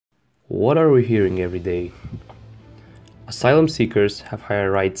What are we hearing every day? Asylum seekers have higher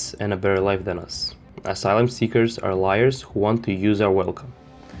rights and a better life than us. Asylum seekers are liars who want to use our welcome.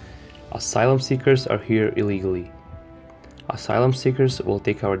 Asylum seekers are here illegally. Asylum seekers will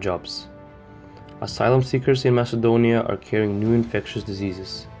take our jobs. Asylum seekers in Macedonia are carrying new infectious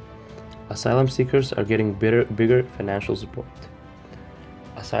diseases. Asylum seekers are getting bigger financial support.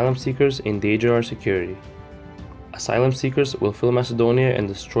 Asylum seekers endanger our security. Asylum seekers will fill Macedonia and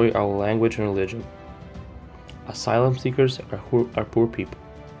destroy our language and religion. Asylum seekers are poor people.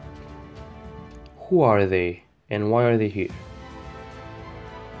 Who are they and why are they here?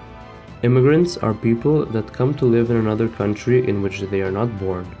 Immigrants are people that come to live in another country in which they are not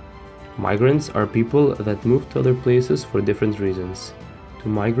born. Migrants are people that move to other places for different reasons. To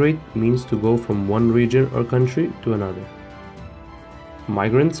migrate means to go from one region or country to another.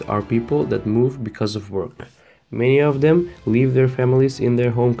 Migrants are people that move because of work. Many of them leave their families in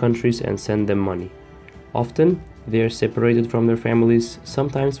their home countries and send them money. Often, they are separated from their families,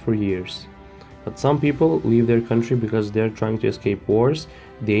 sometimes for years. But some people leave their country because they are trying to escape wars,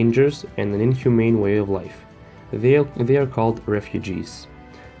 dangers, and an inhumane way of life. They are called refugees.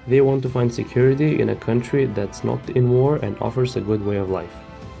 They want to find security in a country that's not in war and offers a good way of life.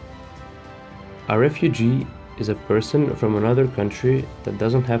 A refugee is a person from another country that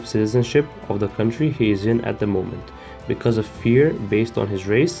doesn't have citizenship of the country he is in at the moment because of fear based on his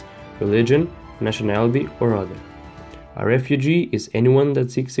race, religion, nationality, or other. A refugee is anyone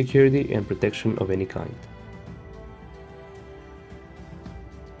that seeks security and protection of any kind.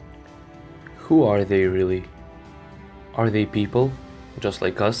 Who are they really? Are they people, just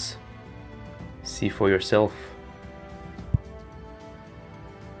like us? See for yourself.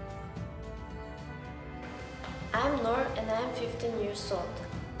 I'm Nor and I'm 15 years old.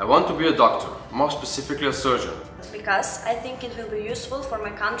 I want to be a doctor, more specifically a surgeon. Because I think it will be useful for my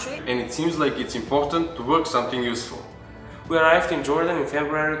country. And it seems like it's important to work something useful. We arrived in Jordan in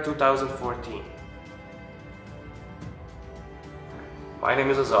February 2014. My name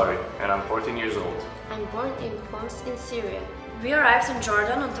is Azari and I'm 14 years old. I'm born in Homs in Syria. We arrived in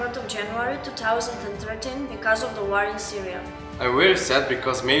Jordan on 3rd of January 2013 because of the war in Syria. I'm very sad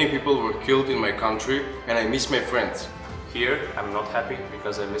because many people were killed in my country and I miss my friends. Here, I'm not happy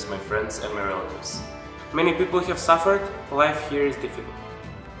because I miss my friends and my relatives. Many people have suffered, life here is difficult.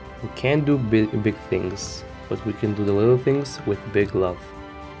 We can't do big things, but we can do the little things with big love.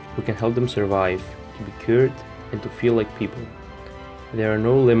 We can help them survive, to be cured, and to feel like people. There are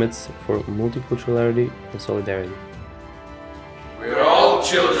no limits for multiculturality and solidarity. We're all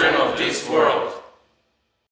children of this world.